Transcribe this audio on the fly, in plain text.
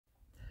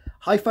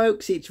Hi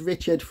folks, it's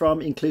Richard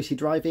from Inclusive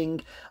Driving.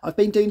 I've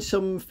been doing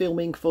some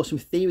filming for some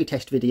theory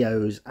test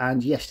videos,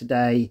 and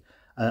yesterday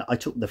I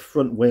took the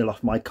front wheel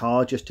off my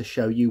car just to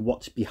show you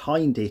what's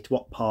behind it,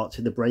 what parts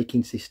of the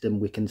braking system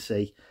we can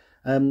see.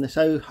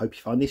 So hope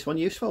you find this one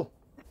useful.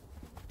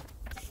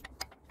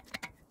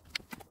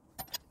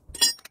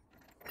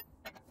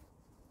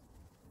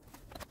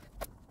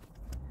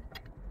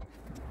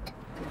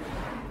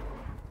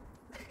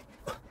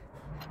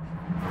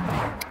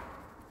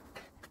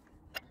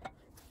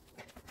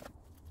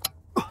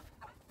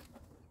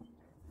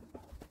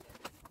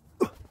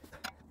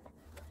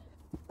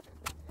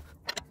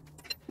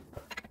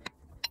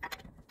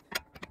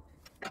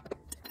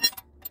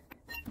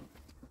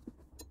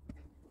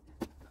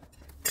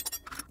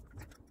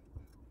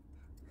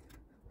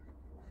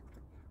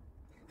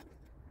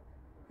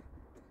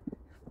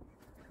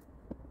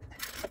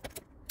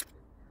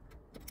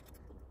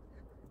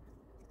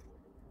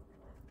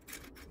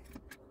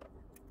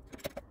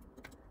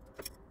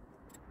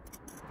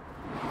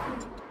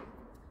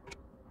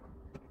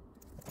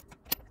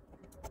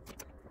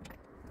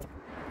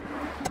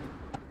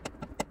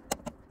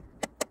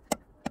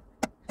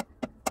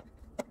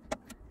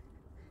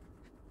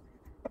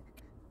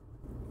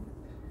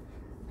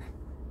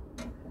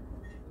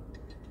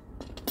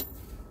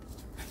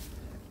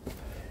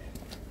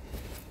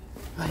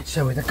 Right,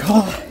 so with the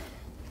car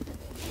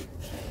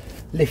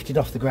lifted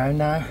off the ground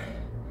now,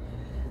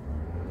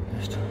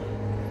 just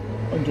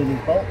undo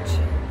these bolts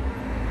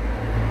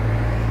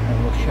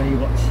and we'll show you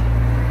what's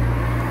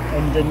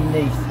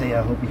underneath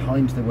here or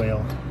behind the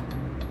wheel.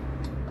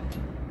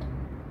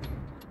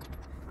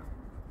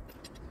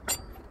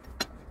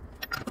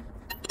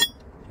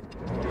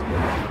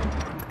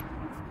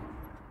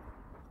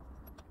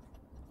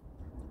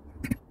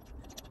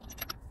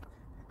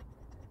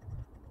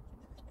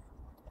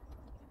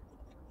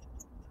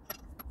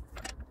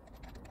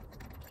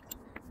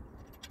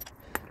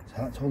 So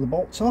that's all the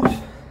bolts off,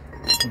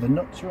 or the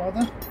nuts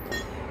rather.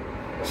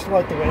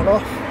 Slide the wheel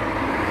off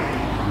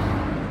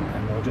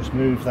and we'll just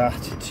move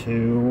that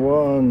to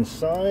one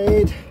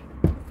side.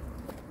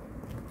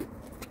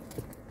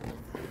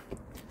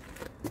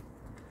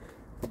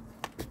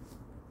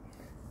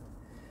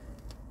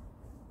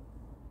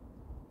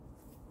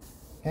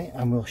 Okay,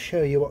 and we'll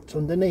show you what's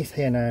underneath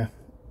here now.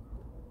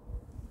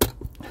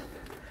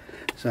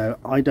 So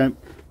I don't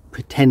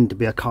pretend to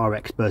be a car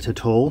expert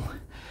at all.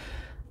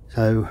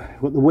 So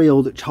we've got the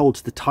wheel that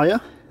holds the tyre.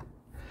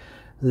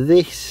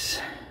 This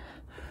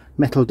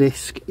metal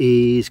disc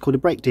is called a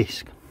brake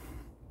disc,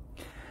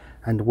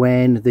 and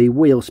when the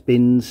wheel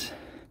spins,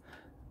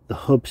 the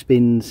hub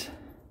spins,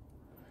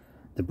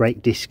 the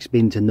brake disc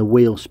spins and the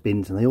wheel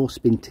spins, and they all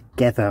spin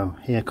together.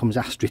 Here comes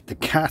Astrid the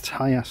cat.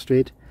 Hi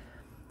Astrid.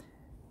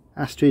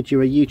 Astrid,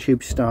 you're a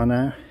YouTube star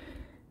now.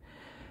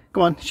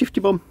 Come on, shift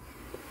your bum.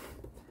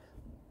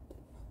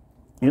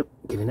 Yep,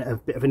 giving it a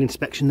bit of an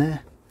inspection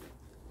there.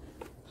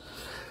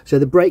 So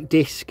the brake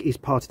disc is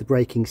part of the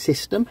braking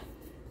system.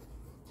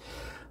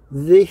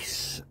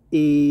 This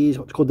is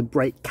what's called the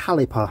brake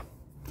caliper.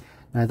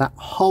 Now that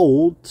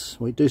holds,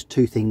 well, it does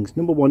two things.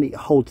 Number one, it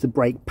holds the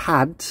brake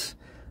pads.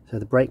 So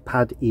the brake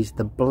pad is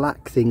the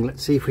black thing.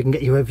 Let's see if we can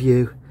get you a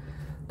view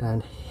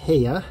down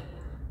here.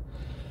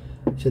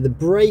 So the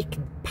brake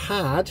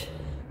pad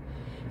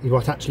is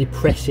what actually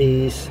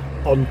presses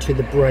onto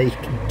the brake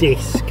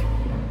disc,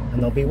 and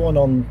there'll be one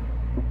on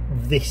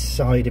this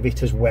side of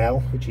it as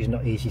well, which is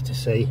not easy to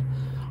see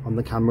on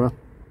the camera.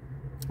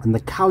 And the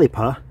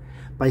caliper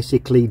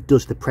basically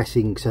does the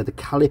pressing. So the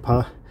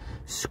caliper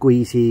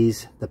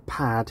squeezes the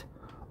pad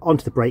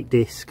onto the brake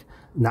disc,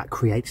 and that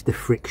creates the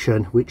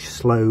friction which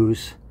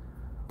slows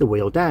the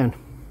wheel down,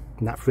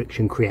 and that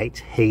friction creates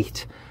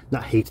heat.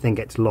 That heat then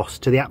gets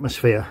lost to the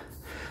atmosphere.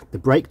 The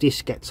brake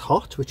disc gets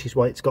hot, which is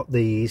why it's got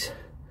these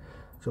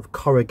sort of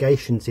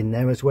corrugations in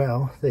there as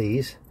well.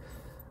 These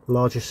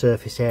larger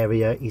surface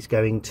area is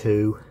going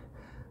to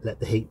let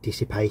the heat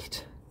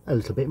dissipate a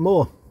little bit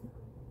more.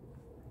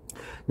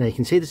 Now you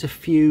can see there's a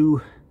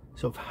few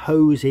sort of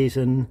hoses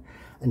and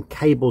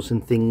cables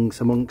and things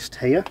amongst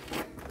here.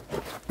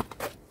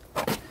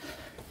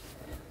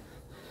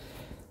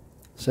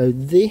 So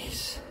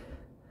this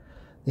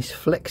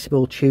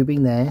flexible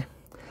tubing there,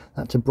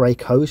 that's a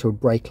brake hose or a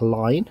brake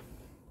line,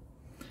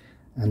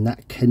 and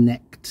that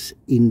connects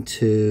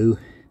into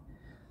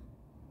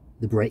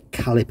the brake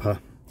caliper.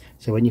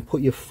 So when you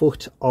put your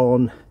foot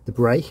on the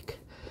brake,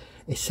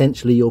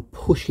 essentially you're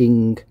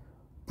pushing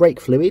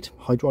brake fluid,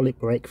 hydraulic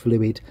brake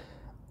fluid,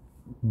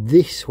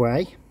 this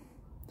way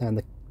down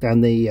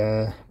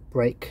the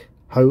brake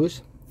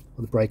hose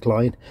or the brake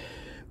line,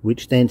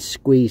 which then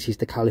squeezes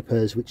the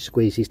calipers, which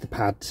squeezes the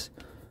pads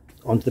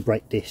onto the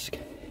brake disc.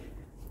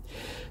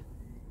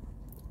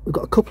 We've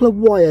got a couple of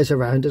wires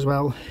around as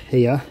well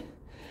here.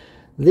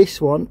 This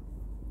one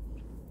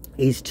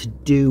is to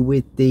do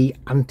with the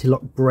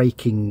anti-lock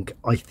braking,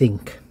 I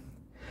think.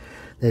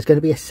 There's going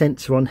to be a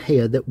sensor on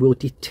here that will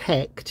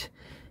detect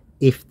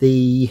if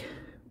the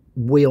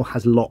wheel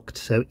has locked.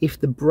 So if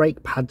the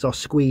brake pads are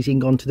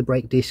squeezing onto the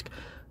brake disc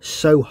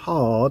so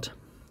hard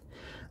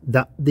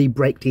that the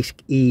brake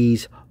disc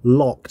is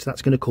locked,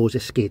 that's going to cause a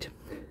skid.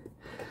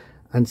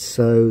 And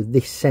so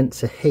this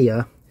sensor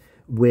here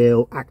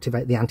will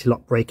activate the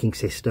anti-lock braking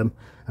system,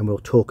 and we'll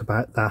talk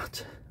about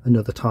that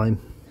another time.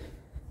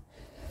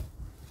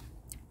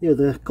 The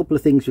other couple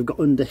of things we've got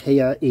under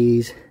here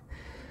is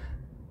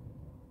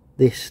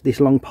this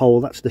long pole.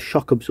 That's the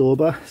shock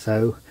absorber,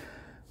 so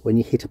when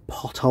you hit a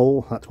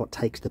pothole, that's what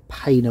takes the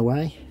pain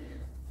away.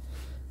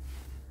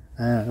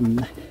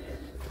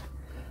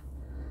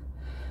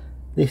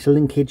 This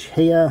linkage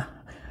here,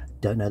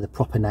 don't know the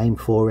proper name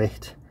for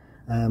it,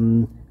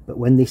 but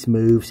when this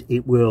moves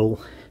it will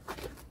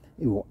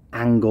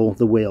angle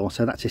the wheel,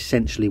 so that's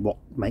essentially what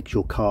makes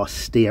your car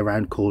steer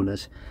around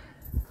corners.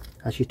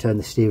 As you turn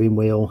the steering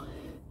wheel,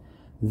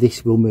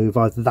 this will move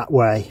either that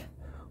way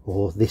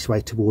or this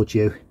way towards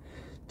you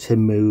to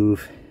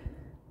move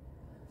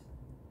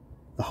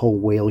the whole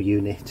wheel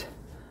unit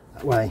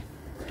that way.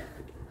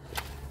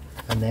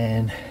 And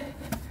then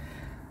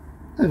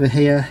over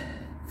here,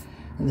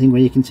 the thing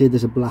where you can see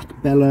there's a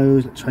black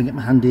bellows. Let's try and get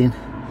my hand in.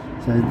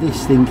 So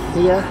this thing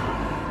here,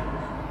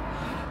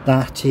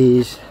 that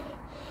is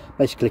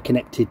basically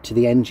connected to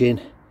the engine,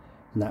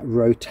 and that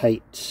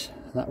rotates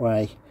that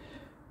way,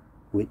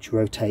 which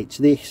rotates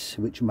this,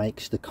 which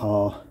makes the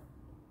car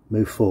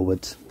move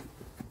forwards.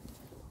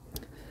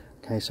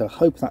 Okay, so I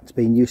hope that's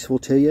been useful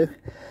to you.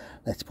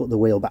 Let's put the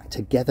wheel back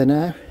together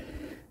now.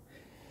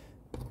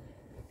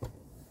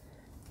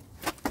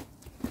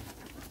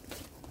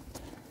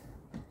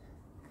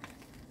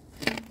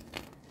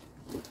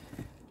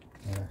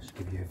 Just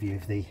give you a view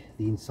of the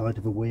inside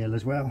of a wheel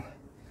as well.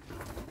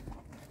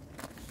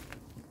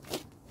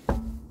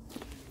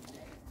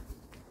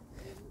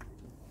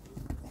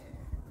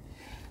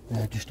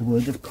 Now, just a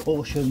word of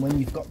caution: when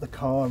you've got the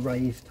car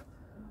raised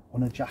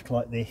on a jack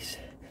like this,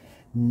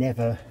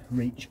 never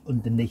reach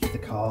underneath the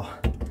car.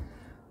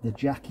 The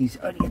jack is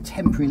only a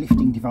temporary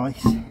lifting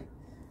device,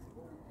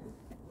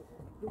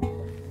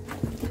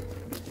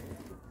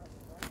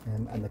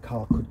 and the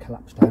car could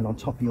collapse down on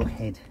top of your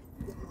head,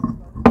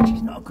 which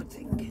is not a good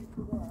thing.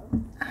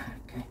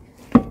 Okay.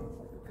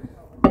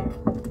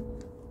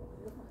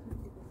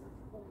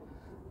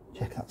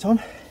 Check that's on.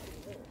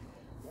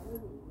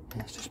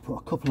 Let's just put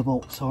a couple of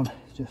bolts on,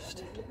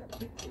 just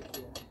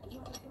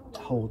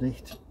hold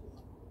it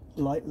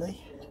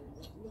lightly.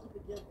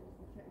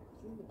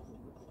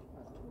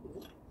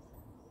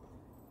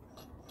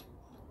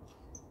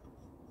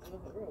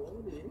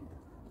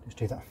 Just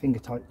do that finger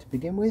tight to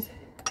begin with.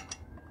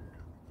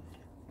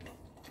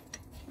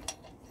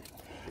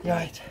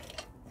 Right.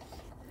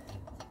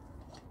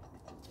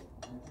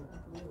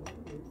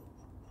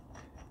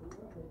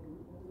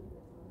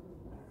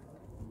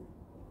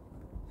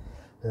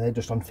 They're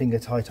just on finger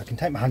tight. I can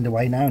take my hand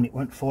away now and it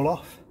won't fall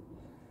off.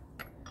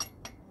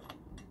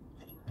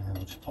 And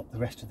we'll just pop the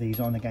rest of these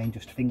on again,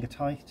 just finger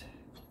tight.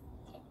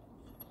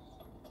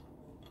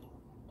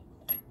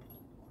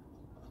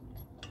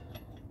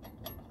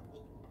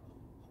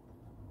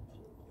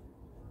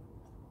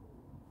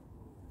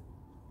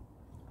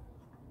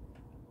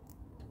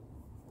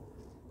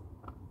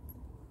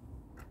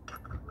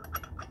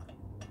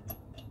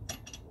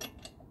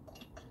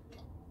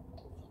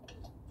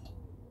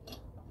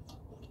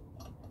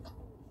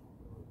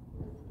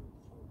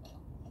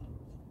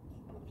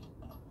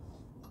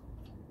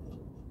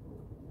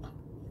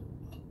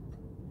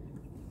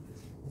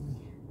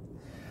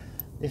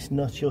 This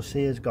nut you'll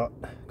see has got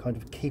kind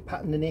of a key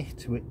pattern in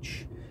it,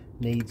 which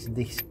needs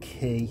this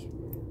key.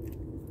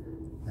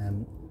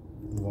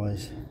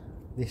 Otherwise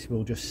this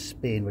will just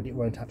spin, but it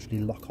won't actually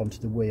lock onto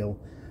the wheel.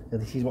 So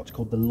this is what's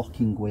called the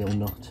locking wheel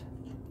nut.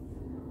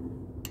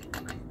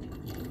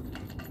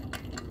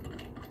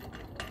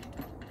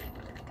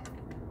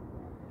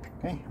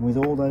 Okay, and with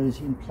all those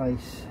in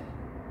place,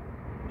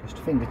 just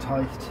finger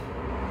tight.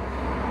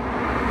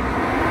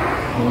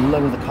 We'll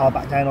lower the car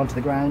back down onto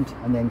the ground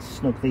and then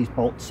snug these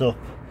bolts up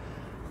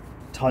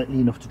tightly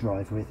enough to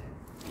drive with.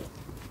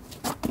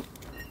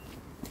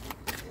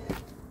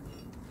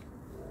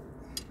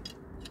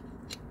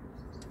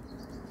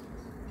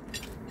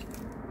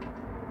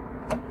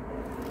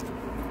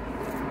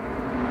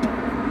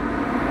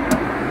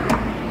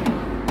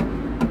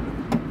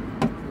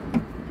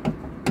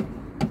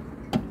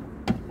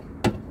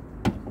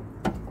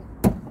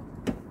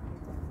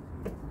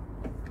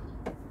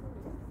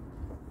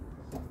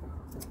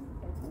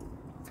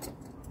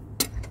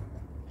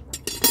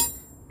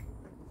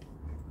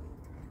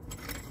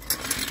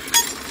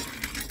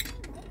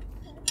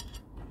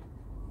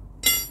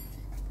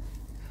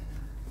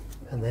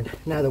 And then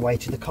now the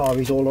weight of the car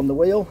is all on the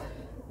wheel,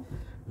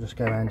 we'll just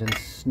go around and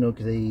snug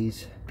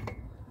these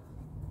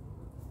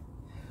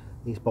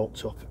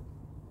bolts up.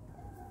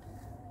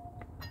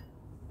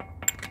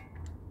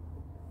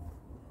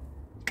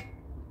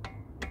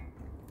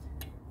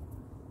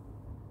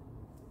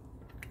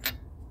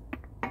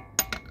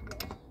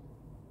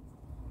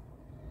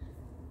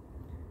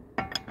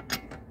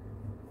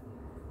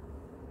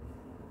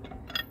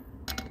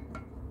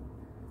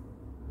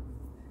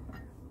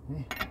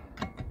 Okay.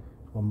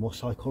 One more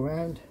cycle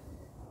round.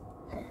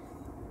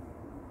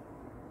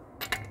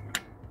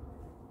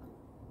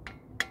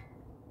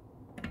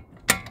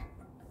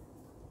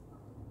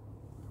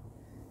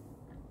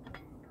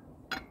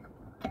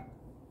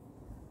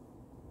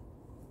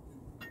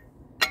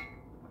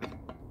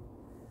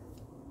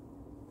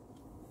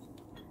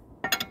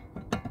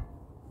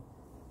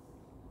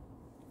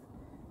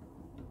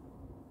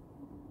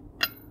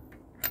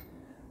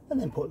 and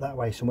then put that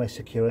away somewhere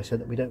secure so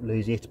that we don't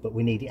lose it, but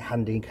we need it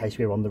handy in case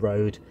we're on the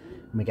road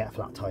and we get a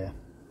flat tyre.